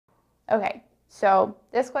Okay, so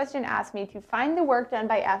this question asked me to find the work done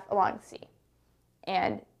by F along C.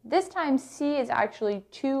 And this time C is actually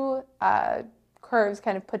two curves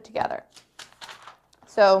kind of put together.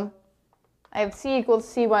 So I have C equals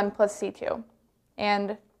C1 plus C2.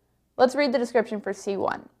 And let's read the description for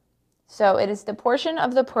C1. So it is the portion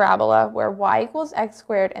of the parabola where y equals x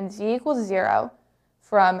squared and z equals 0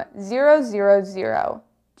 from 0, 0, 0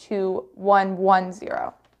 to 1, 1,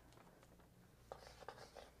 0.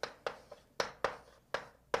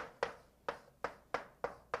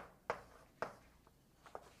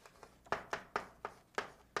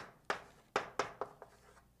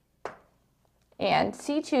 And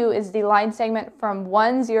C2 is the line segment from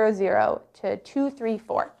 1, 0, 0 to 2, 3,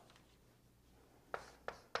 4.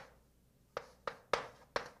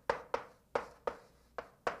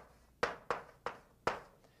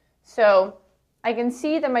 So I can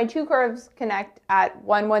see that my two curves connect at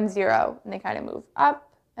 1, 1, 0, and they kind of move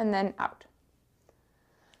up and then out.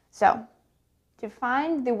 So to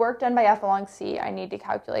find the work done by F along C, I need to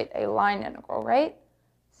calculate a line integral, right?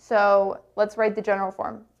 So let's write the general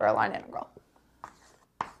form for a line integral.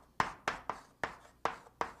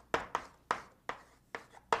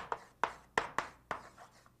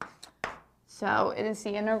 So it is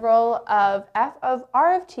the integral of f of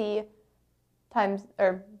r of t times,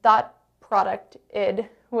 or dot product id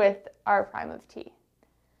with r prime of t.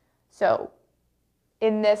 So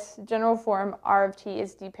in this general form, r of t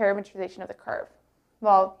is the parametrization of the curve.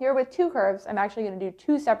 Well, here with two curves, I'm actually going to do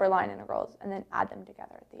two separate line integrals and then add them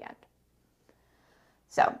together at the end.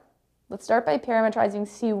 So let's start by parametrizing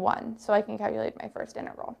C1 so I can calculate my first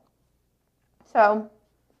integral. So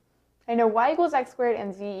I know y equals x squared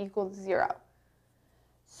and z equals 0.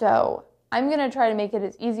 So I'm going to try to make it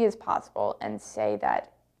as easy as possible and say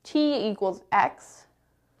that t equals x.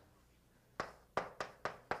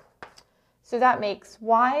 So that makes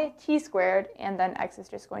y t squared, and then x is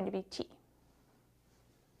just going to be t.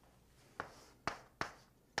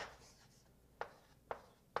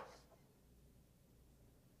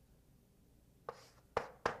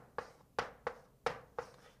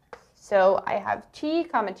 So I have t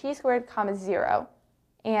comma t squared comma 0.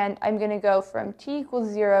 And I'm going to go from t equals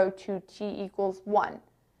 0 to t equals 1,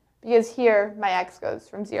 because here my x goes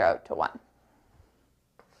from 0 to 1.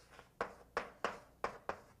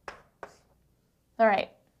 All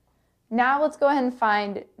right, now let's go ahead and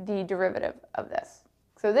find the derivative of this.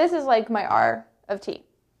 So this is like my r of t.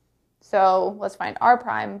 So let's find r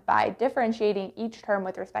prime by differentiating each term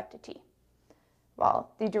with respect to t.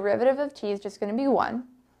 Well, the derivative of t is just going to be 1.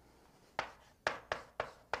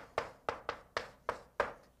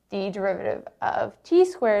 The derivative of t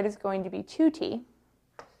squared is going to be 2t.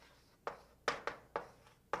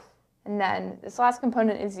 And then this last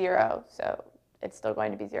component is 0, so it's still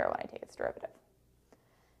going to be 0 when I take its derivative.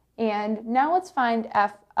 And now let's find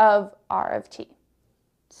f of r of t.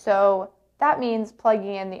 So that means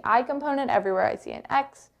plugging in the I component everywhere I see an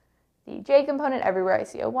x, the j component everywhere I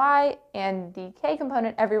see a y, and the k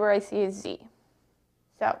component everywhere I see a z.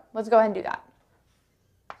 So let's go ahead and do that.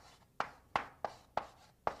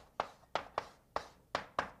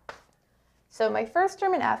 So my first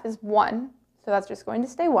term in f is 1, so that's just going to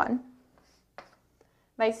stay 1.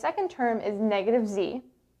 My second term is negative z.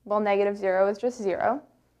 Well, negative 0 is just 0.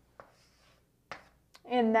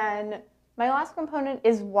 And then my last component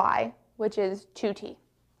is y, which is 2t.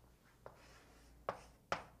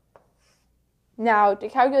 Now, to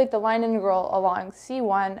calculate the line integral along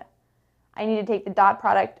C1, I need to take the dot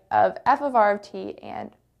product of f of r of t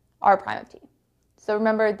and r prime of t. So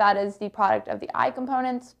remember, that is the product of the I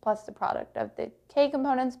components plus the product of the k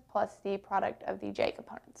components plus the product of the j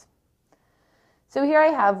components. So here I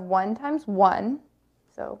have 1 times 1,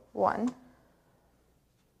 so 1.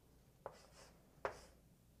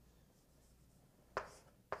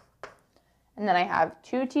 And then I have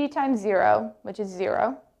 2t times 0, which is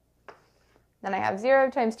 0. Then I have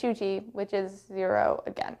 0 times 2t, which is 0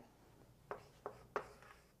 again.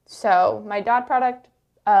 So my dot product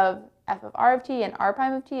of f of r of t and r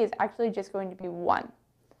prime of t is actually just going to be 1.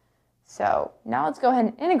 So now let's go ahead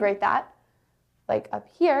and integrate that, like up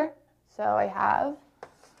here. So I have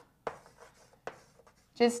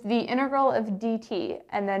just the integral of dt,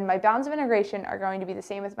 and then my bounds of integration are going to be the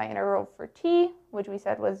same as my integral for t, which we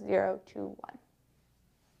said was 0 to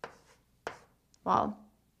 1. Well,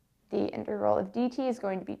 the integral of dt is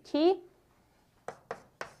going to be t,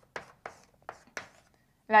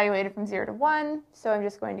 evaluated from 0 to 1, so I'm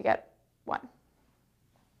just going to get 1.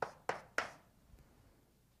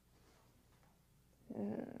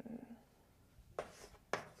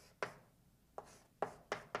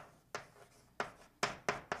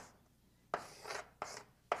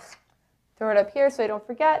 throw it up here so I don't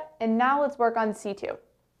forget. And now let's work on C2.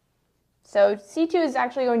 So C2 is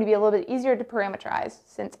actually going to be a little bit easier to parameterize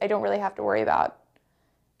since I don't really have to worry about,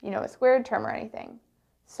 a squared term or anything.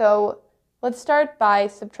 So let's start by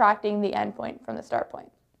subtracting the endpoint from the start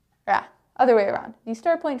point. Other way around, the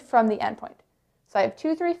start point from the endpoint. So I have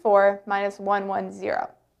 2, 3, 4 minus 1, 1, 0.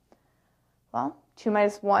 Well, 2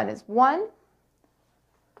 minus 1 is 1.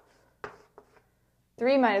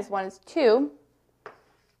 3 minus 1 is 2.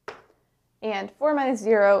 And 4 minus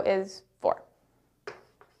 0 is 4.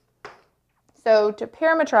 So to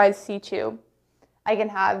parameterize C2, I can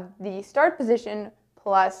have the start position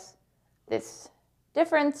plus this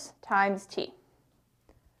difference times t.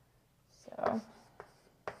 So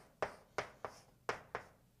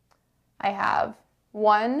I have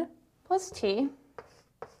 1 plus t,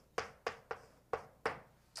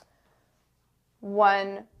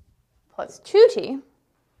 1 plus 2t,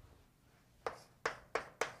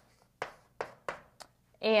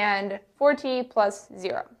 and 4t plus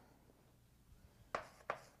 0.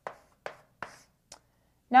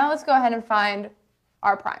 Now let's go ahead and find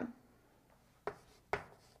r prime.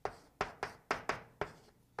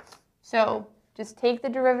 So just take the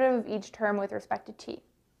derivative of each term with respect to t.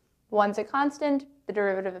 1's a constant, the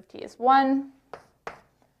derivative of t is 1.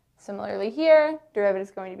 Similarly here, derivative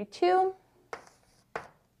is going to be 2,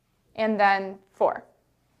 and then 4.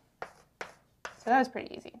 So that was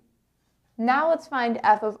pretty easy. Now let's find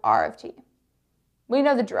f of r of t. We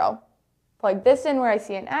know the drill. Plug this in where I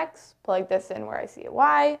see an x, plug this in where I see a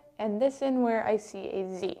y, and this in where I see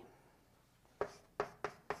a z.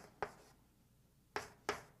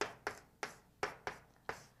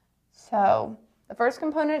 So the first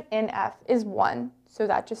component in f is 1, so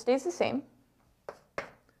that just stays the same.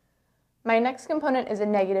 My next component is a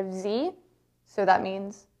negative z, so that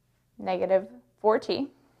means negative 4t.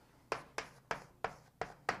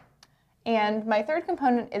 And my third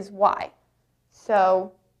component is y,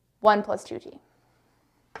 so 1 plus 2t.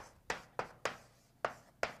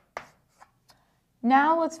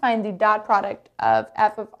 Now let's find the dot product of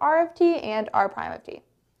f of r of t and r prime of t.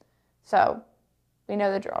 So we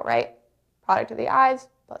know the drill, right? Product of the i's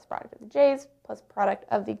plus product of the j's plus product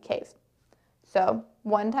of the k's. So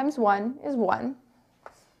 1 times 1 is 1.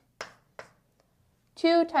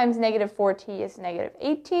 2 times negative 4t is negative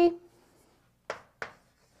 8t.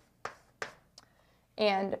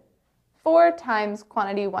 And 4 times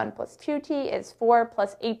quantity 1 plus 2t is 4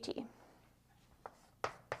 plus 8t.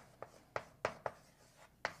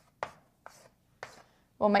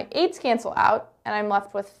 Well, my 8's cancel out, and I'm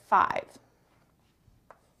left with 5.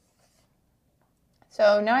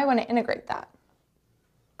 So now I want to integrate that.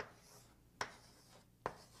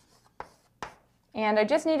 And I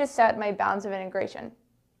just need to set my bounds of integration.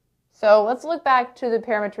 So let's look back to the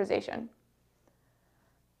parameterization.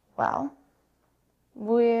 Well,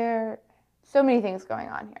 so many things going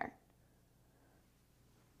on here.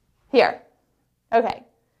 Here. Okay.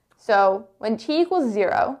 So when t equals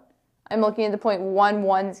 0, I'm looking at the point 1,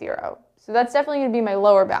 1, 0. So that's definitely going to be my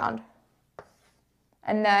lower bound.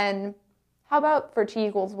 And then how about for t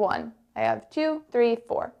equals 1? I have 2, 3,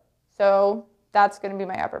 4. So that's going to be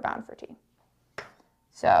my upper bound for t.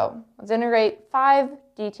 So let's integrate 5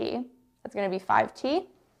 dt. That's going to be 5t.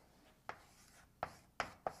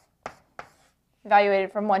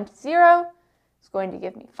 Evaluated from 1 to 0, it's going to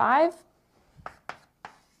give me 5.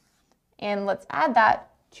 And let's add that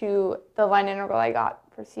to the line integral I got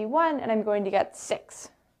for C1, and I'm going to get 6.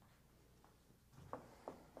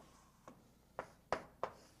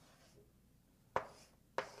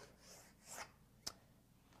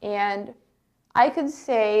 And I could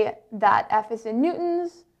say that F is in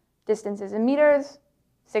newtons, distance is in meters,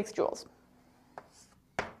 6 joules.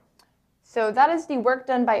 So that is the work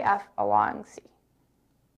done by F along C.